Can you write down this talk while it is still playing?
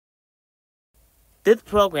This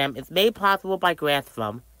program is made possible by grants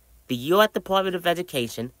from the U.S. Department of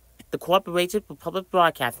Education, the Corporation for Public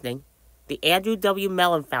Broadcasting, the Andrew W.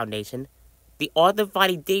 Mellon Foundation, the Arthur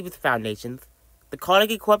Vonnie Davis Foundations, the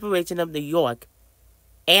Carnegie Corporation of New York,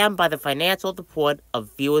 and by the financial support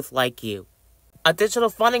of viewers like you. Additional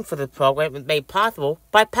funding for this program is made possible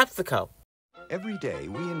by PepsiCo. Every day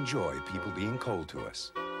we enjoy people being cold to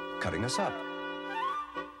us, cutting us up,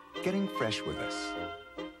 getting fresh with us,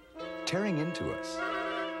 tearing into us,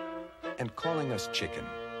 and calling us chicken.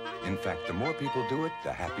 In fact, the more people do it,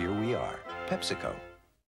 the happier we are. PepsiCo.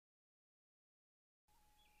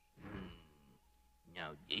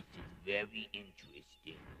 Now this is very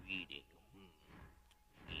interesting reading.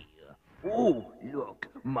 Yeah. Oh, look,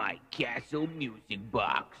 my castle music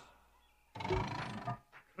box.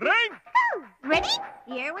 Right? Ready?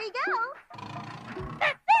 Here we go.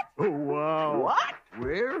 Oh, wow. What?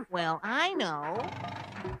 Where? Well, I know.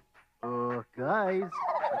 Guys.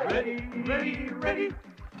 Ready.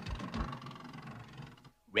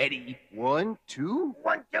 Ready? 1, 2.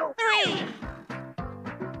 1, 2, 3.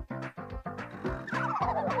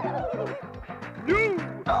 You.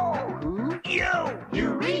 Oh, Who?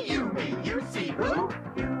 you Me, you see who?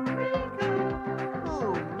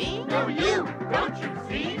 Who, me? No, you, don't you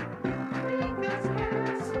see?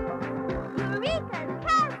 Eureka's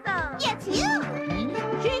Castle. Yes, you.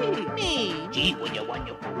 Gee, me. Gee, what a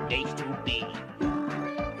wonderful place to be.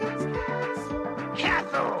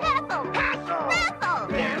 Castle! Castle. Castle! Castle.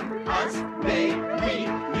 Them, us, they,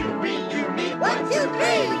 we, you, me. 1, 2,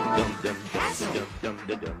 3.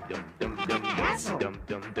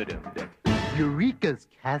 Eureka's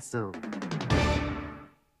Castle.